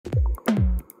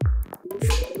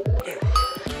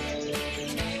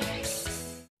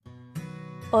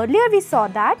Earlier we saw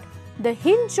that the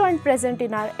hinge joint present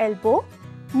in our elbow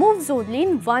moves only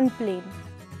in one plane.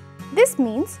 This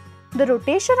means the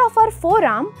rotation of our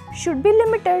forearm should be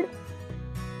limited.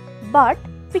 But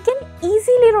we can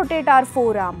easily rotate our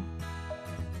forearm.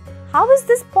 How is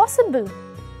this possible?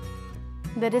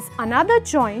 There is another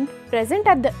joint present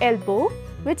at the elbow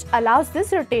which allows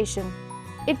this rotation.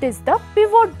 It is the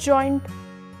pivot joint.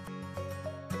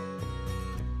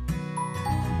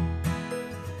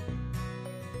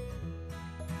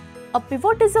 A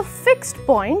pivot is a fixed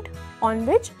point on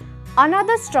which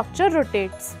another structure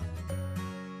rotates.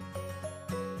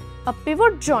 A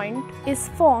pivot joint is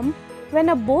formed when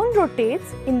a bone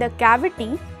rotates in the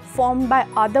cavity formed by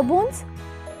other bones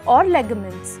or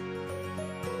ligaments.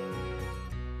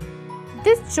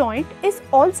 This joint is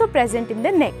also present in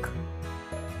the neck.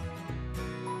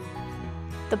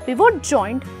 The pivot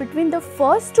joint between the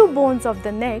first two bones of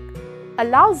the neck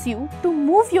allows you to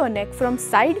move your neck from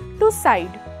side to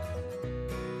side.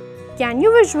 Can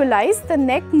you visualize the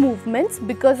neck movements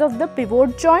because of the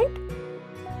pivot joint?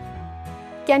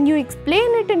 Can you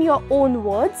explain it in your own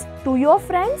words to your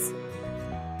friends?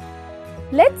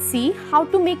 Let's see how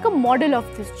to make a model of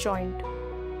this joint.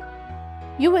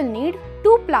 You will need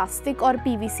two plastic or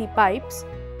PVC pipes,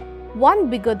 one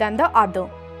bigger than the other,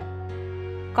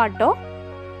 cutter,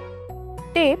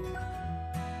 tape,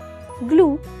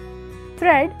 glue,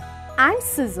 thread and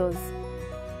scissors.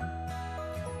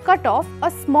 Cut off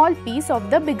a small piece of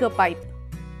the bigger pipe.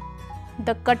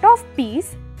 The cut off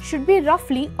piece should be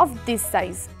roughly of this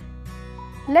size.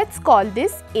 Let's call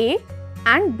this A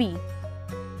and B.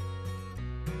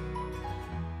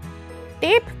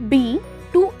 Tape B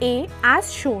to A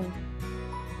as shown.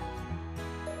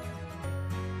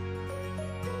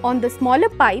 On the smaller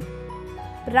pipe,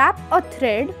 wrap a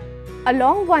thread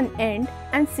along one end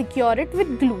and secure it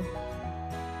with glue.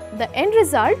 The end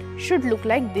result should look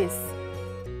like this.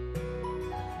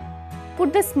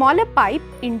 Put the smaller pipe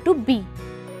into B.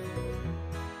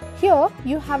 Here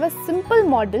you have a simple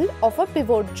model of a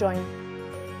pivot joint.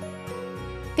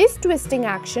 This twisting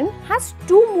action has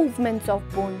two movements of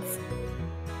bones.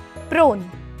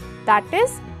 Prone, that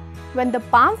is, when the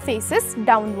palm faces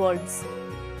downwards.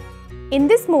 In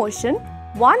this motion,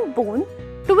 one bone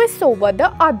twists over the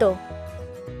other.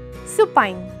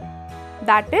 Supine,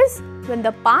 that is, when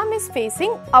the palm is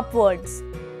facing upwards.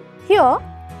 Here,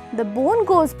 the bone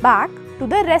goes back to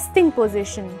the resting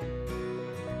position.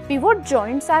 Pivot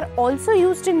joints are also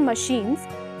used in machines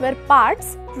where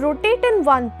parts rotate in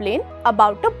one plane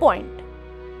about a point.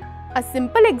 A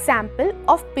simple example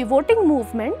of pivoting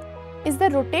movement is the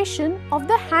rotation of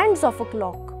the hands of a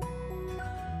clock.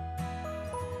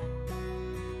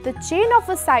 The chain of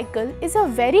a cycle is a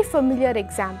very familiar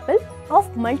example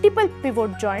of multiple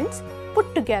pivot joints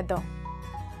put together.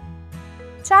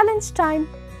 Challenge time!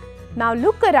 Now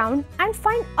look around and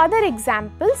find other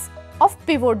examples of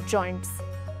pivot joints.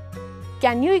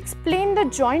 Can you explain the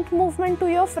joint movement to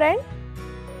your friend?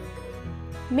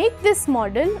 Make this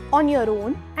model on your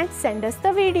own and send us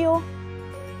the video.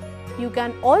 You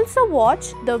can also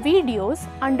watch the videos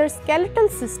under skeletal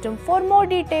system for more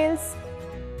details.